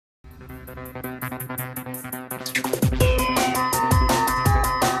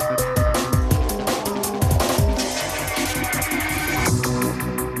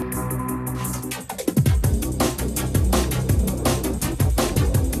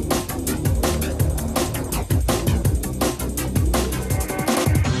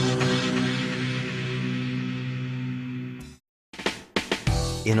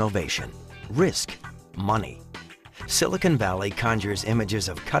innovation, risk, money. Silicon Valley conjures images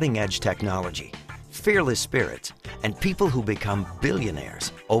of cutting-edge technology, fearless spirits, and people who become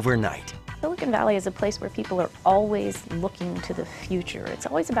billionaires overnight. Silicon Valley is a place where people are always looking to the future. It's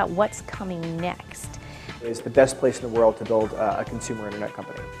always about what's coming next. It's the best place in the world to build a consumer internet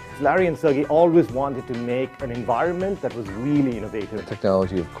company. Larry and Sergey always wanted to make an environment that was really innovative.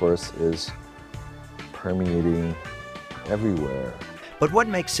 Technology, of course, is permeating everywhere. But what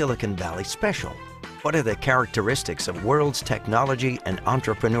makes Silicon Valley special? What are the characteristics of world's technology and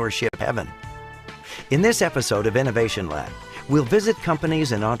entrepreneurship heaven? In this episode of Innovation Lab, we'll visit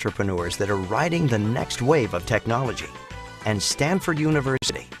companies and entrepreneurs that are riding the next wave of technology, and Stanford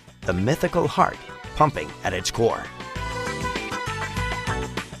University, the mythical heart pumping at its core.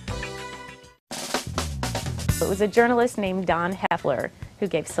 It was a journalist named Don Heffler who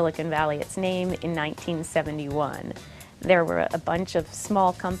gave Silicon Valley its name in 1971. There were a bunch of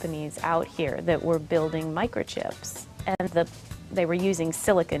small companies out here that were building microchips, and they were using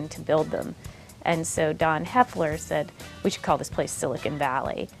silicon to build them. And so Don Heffler said, we should call this place Silicon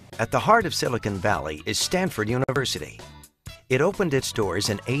Valley. At the heart of Silicon Valley is Stanford University. It opened its doors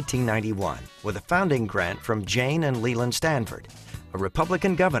in 1891 with a founding grant from Jane and Leland Stanford, a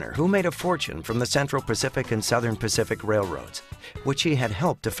Republican governor who made a fortune from the Central Pacific and Southern Pacific Railroads, which he had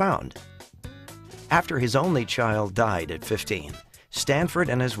helped to found. After his only child died at 15, Stanford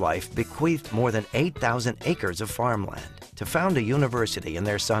and his wife bequeathed more than 8,000 acres of farmland to found a university in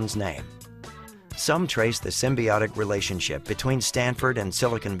their son's name. Some trace the symbiotic relationship between Stanford and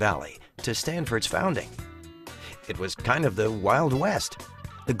Silicon Valley to Stanford's founding. It was kind of the Wild West.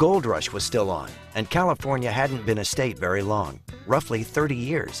 The gold rush was still on, and California hadn't been a state very long, roughly 30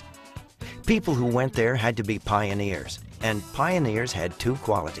 years. People who went there had to be pioneers, and pioneers had two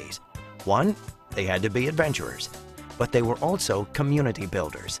qualities. One, they had to be adventurers, but they were also community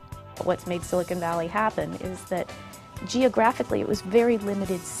builders. What's made Silicon Valley happen is that geographically it was very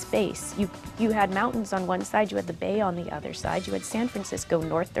limited space. You had mountains on one side, you had the bay on the other side, you had San Francisco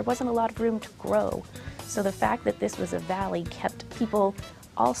north. There wasn't a lot of room to grow. So the fact that this was a valley kept people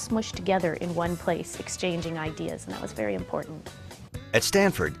all smushed together in one place, exchanging ideas, and that was very important. At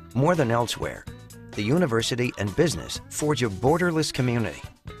Stanford, more than elsewhere, the university and business forge a borderless community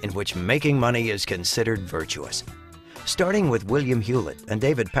in which making money is considered virtuous. Starting with William Hewlett and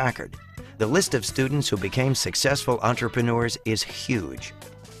David Packard, the list of students who became successful entrepreneurs is huge.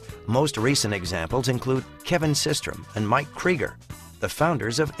 Most recent examples include Kevin Systrom and Mike Krieger, the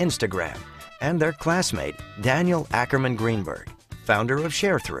founders of Instagram, and their classmate, Daniel Ackerman Greenberg, founder of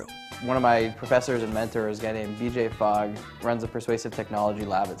ShareThrough. One of my professors and mentors, a guy named BJ Fogg, runs a persuasive technology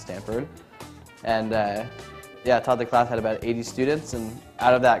lab at Stanford. And taught the class, had about 80 students, and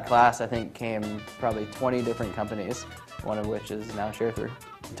out of that class I think came probably 20 different companies, one of which is now ShareThrough.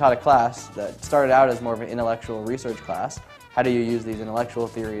 He taught a class that started out as more of an intellectual research class. How do you use these intellectual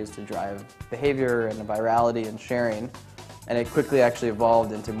theories to drive behavior and virality and sharing? And it quickly actually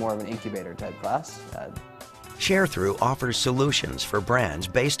evolved into more of an incubator type class. ShareThrough offers solutions for brands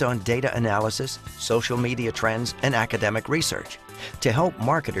based on data analysis, social media trends, and academic research to help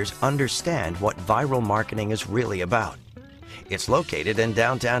marketers understand what viral marketing is really about. It's located in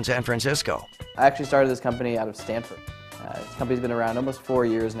downtown San Francisco. I actually started this company out of Stanford. This company's been around almost 4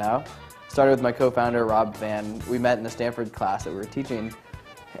 years now. Started with my co-founder, Rob Van. We met in the Stanford class that we were teaching,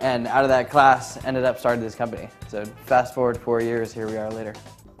 and out of that class ended up starting this company. So fast forward 4 years, here we are later.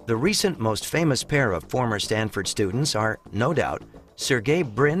 The recent most famous pair of former Stanford students are, no doubt, Sergey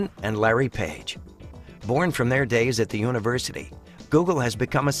Brin and Larry Page. Born from their days at the university, Google has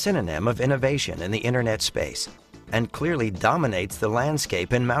become a synonym of innovation in the internet space and clearly dominates the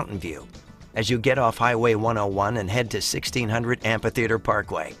landscape in Mountain View as you get off Highway 101 and head to 1600 Amphitheater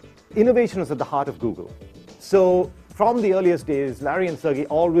Parkway. Innovation was at the heart of Google. So from the earliest days, Larry and Sergey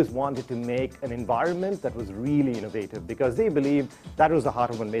always wanted to make an environment that was really innovative because they believed that was the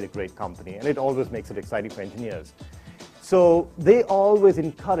heart of what made a great company, and it always makes it exciting for engineers. So they always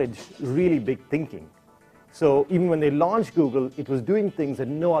encouraged really big thinking. So even when they launched Google, it was doing things that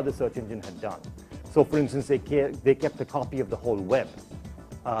no other search engine had done. So for instance, they kept a copy of the whole web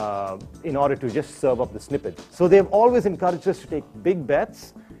in order to just serve up the snippets. So they've always encouraged us to take big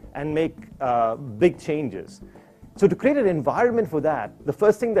bets and make big changes. So to create an environment for that, the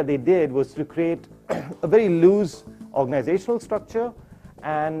first thing that they did was to create a very loose organizational structure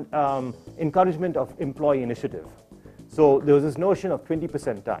and encouragement of employee initiative. So there was this notion of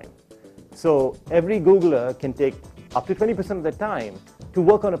 20% time. So every Googler can take up to 20% of their time to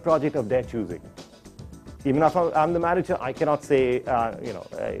work on a project of their choosing. Even if I'm the manager, I cannot say,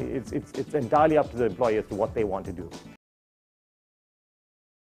 it's entirely up to the employee as to what they want to do.